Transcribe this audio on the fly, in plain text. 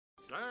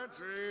That's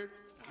it.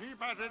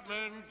 Keep at it,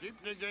 men.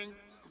 Keep digging.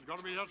 It's got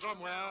to be here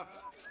somewhere.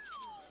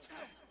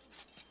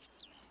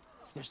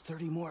 There's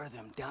 30 more of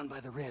them down by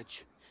the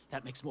ridge.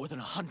 That makes more than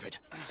 100.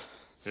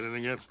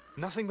 Anything yet?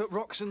 Nothing but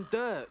rocks and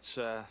dirt,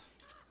 sir.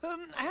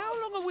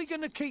 How long are we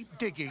going to keep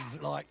digging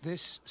like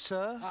this,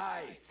 sir?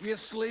 Aye, we're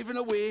slaving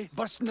away,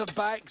 busting our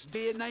backs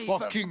day and night. For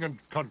king and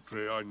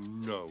country, I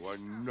know,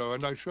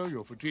 and I show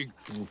your fatigue.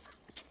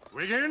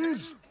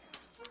 Wiggins!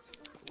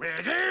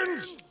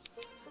 Wiggins!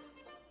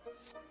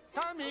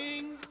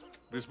 Coming!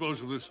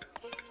 Dispose of this.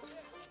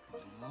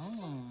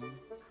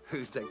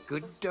 Who's a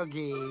good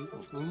doggy?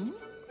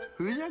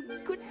 Who's a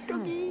good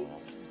doggy?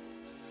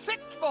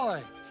 Fit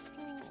boy!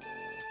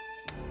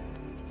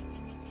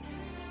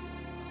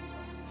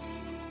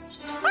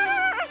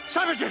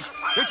 Savages!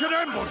 It's an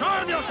ambush!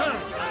 Arm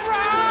yourselves!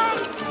 Run!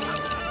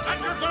 Let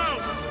your go!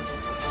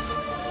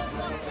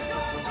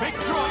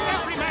 Make sure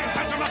every man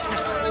has a musket!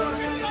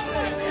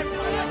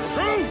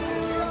 Shoot!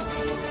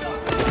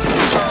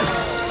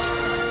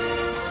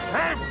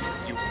 Ham!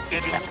 You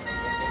idiot!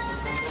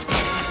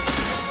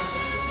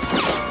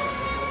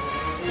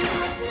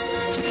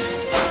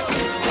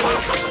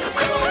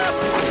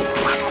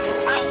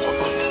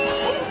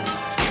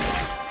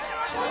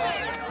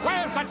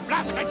 Where's that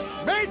blasted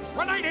Smith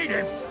when I need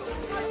him?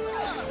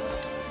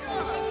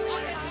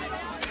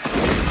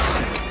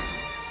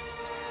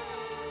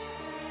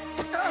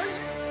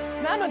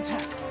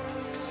 Namantak!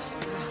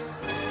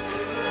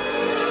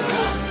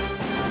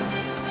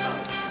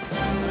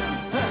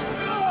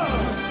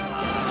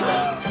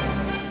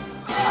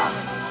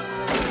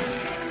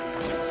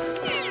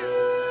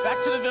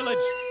 Back to the village.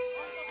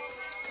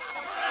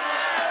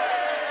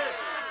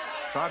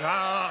 Shut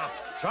up!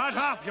 Shut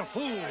up, you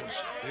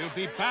fools! We'll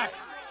be back.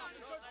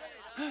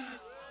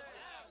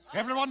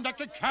 Everyone back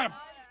to camp.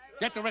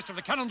 Get the rest of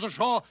the cannons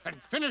ashore and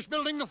finish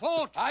building the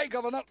fort. Aye,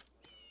 Governor.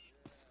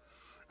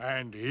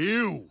 And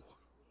you,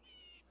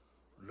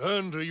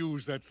 learn to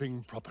use that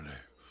thing properly.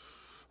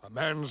 A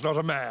man's not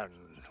a man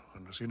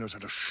unless he knows how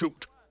to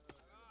shoot.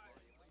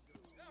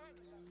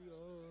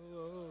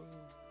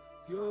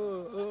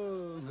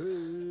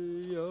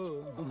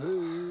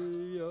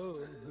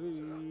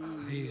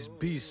 These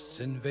beasts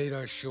invade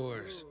our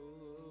shores.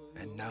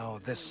 And now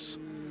this.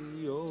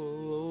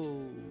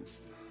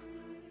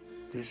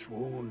 This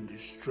wound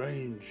is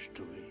strange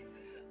to me.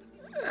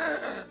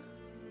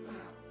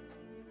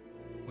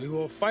 We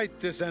will fight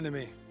this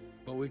enemy,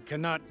 but we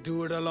cannot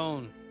do it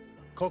alone.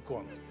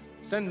 Kokwam,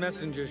 send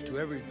messengers to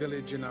every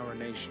village in our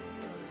nation.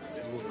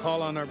 We will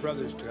call on our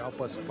brothers to help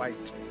us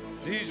fight.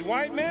 These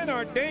white men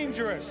are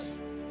dangerous.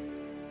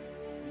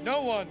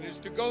 No one is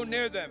to go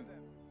near them.